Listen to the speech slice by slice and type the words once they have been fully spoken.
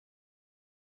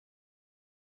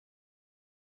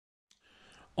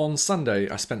On Sunday,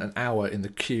 I spent an hour in the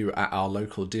queue at our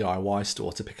local DIY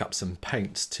store to pick up some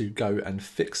paint to go and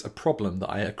fix a problem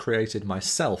that I had created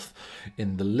myself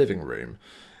in the living room.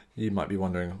 You might be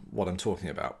wondering what I'm talking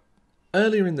about.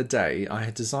 Earlier in the day, I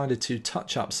had decided to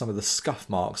touch up some of the scuff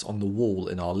marks on the wall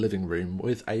in our living room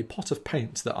with a pot of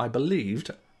paint that I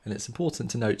believed, and it's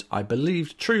important to note, I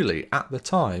believed truly at the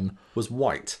time, was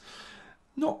white.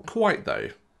 Not quite though.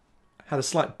 Had a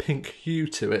slight pink hue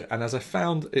to it, and as I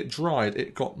found it dried,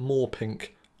 it got more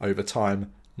pink over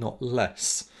time, not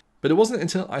less. But it wasn't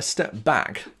until I stepped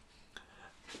back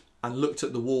and looked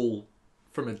at the wall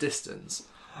from a distance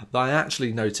that I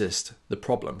actually noticed the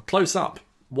problem. Close up,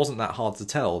 wasn't that hard to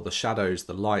tell, the shadows,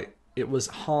 the light, it was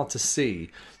hard to see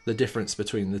the difference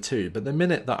between the two. But the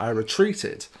minute that I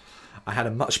retreated, I had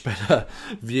a much better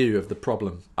view of the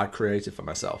problem I created for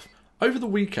myself. Over the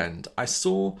weekend, I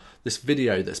saw this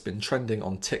video that's been trending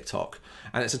on TikTok,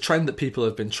 and it's a trend that people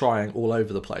have been trying all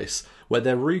over the place, where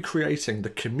they're recreating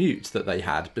the commute that they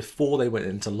had before they went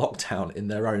into lockdown in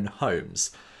their own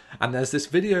homes. And there's this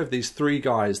video of these three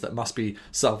guys that must be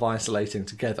self-isolating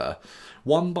together,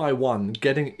 one by one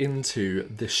getting into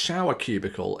the shower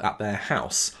cubicle at their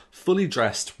house, fully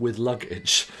dressed with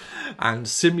luggage, and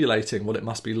simulating what it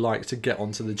must be like to get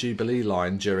onto the Jubilee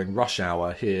line during rush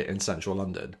hour here in central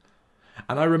London.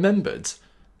 And I remembered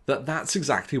that that's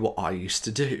exactly what I used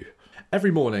to do. Every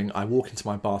morning I walk into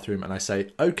my bathroom and I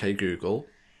say, "Okay, Google,"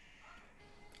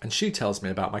 and she tells me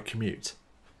about my commute.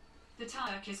 The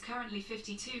time is currently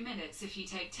 52 minutes if you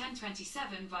take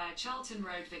 1027 via Charlton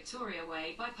Road, Victoria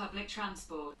Way by public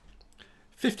transport.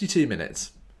 52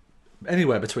 minutes.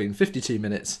 Anywhere between 52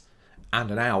 minutes and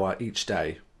an hour each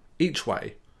day. Each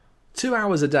way. 2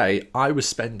 hours a day I was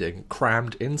spending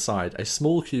crammed inside a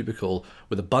small cubicle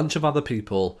with a bunch of other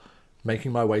people,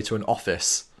 making my way to an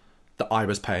office that I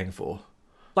was paying for.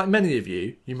 Like many of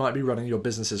you, you might be running your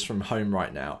businesses from home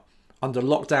right now. Under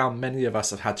lockdown, many of us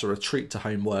have had to retreat to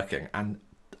home working, and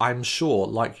I'm sure,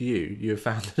 like you have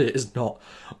found that it is not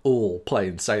all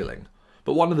plain sailing.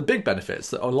 But one of the big benefits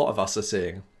that a lot of us are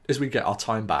seeing is we get our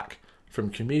time back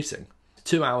from commuting.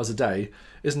 2 hours a day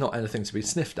is not anything to be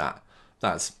sniffed at.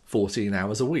 That's 14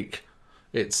 hours a week.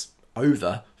 It's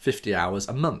over 50 hours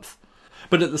a month.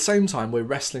 But at the same time, we're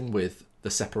wrestling with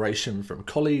the separation from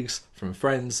colleagues, from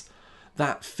friends,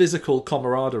 that physical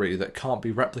camaraderie that can't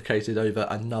be replicated over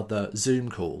another Zoom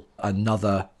call.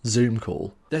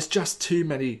 There's just too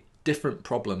many different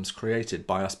problems created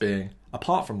by us being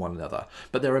apart from one another.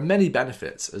 But there are many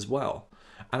benefits as well.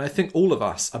 And I think all of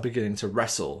us are beginning to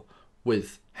wrestle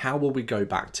with how will we go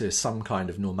back to some kind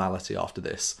of normality after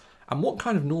this? And what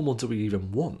kind of normal do we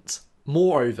even want?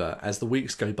 Moreover, as the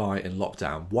weeks go by in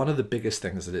lockdown, one of the biggest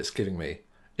things that it's giving me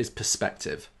is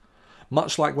perspective.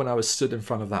 Much like when I was stood in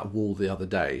front of that wall the other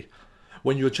day,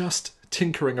 when you're just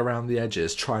tinkering around the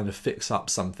edges, trying to fix up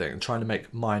something, trying to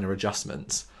make minor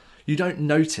adjustments, you don't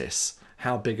notice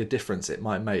how big a difference it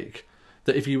might make.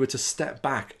 That if you were to step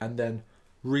back and then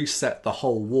reset the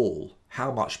whole wall,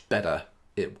 how much better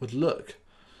it would look.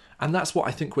 And that's what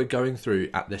I think we're going through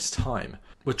at this time.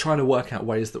 We're trying to work out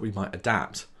ways that we might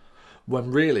adapt,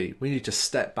 when really we need to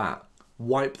step back,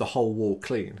 wipe the whole wall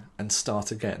clean and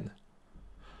start again.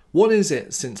 What is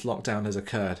it since lockdown has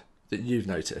occurred that you've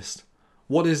noticed?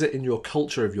 What is it in your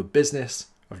culture of your business,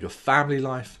 of your family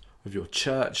life, of your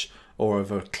church, or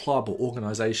of a club or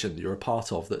organisation that you're a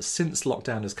part of that since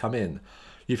lockdown has come in,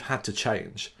 you've had to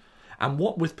change? And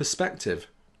what with perspective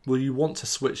will you want to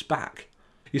switch back?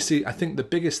 You see, I think the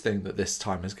biggest thing that this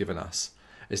time has given us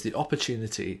is the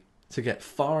opportunity to get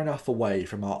far enough away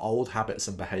from our old habits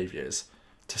and behaviours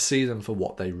to see them for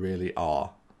what they really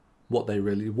are, what they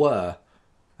really were,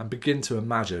 and begin to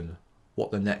imagine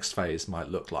what the next phase might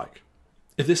look like.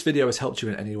 If this video has helped you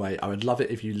in any way, I would love it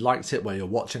if you liked it where you're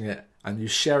watching it and you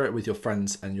share it with your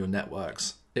friends and your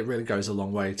networks. It really goes a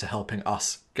long way to helping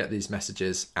us get these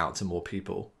messages out to more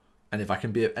people. And if I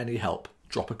can be of any help,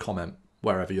 drop a comment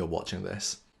wherever you're watching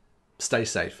this. Stay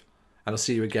safe, and I'll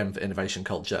see you again for Innovation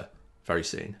Culture very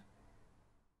soon.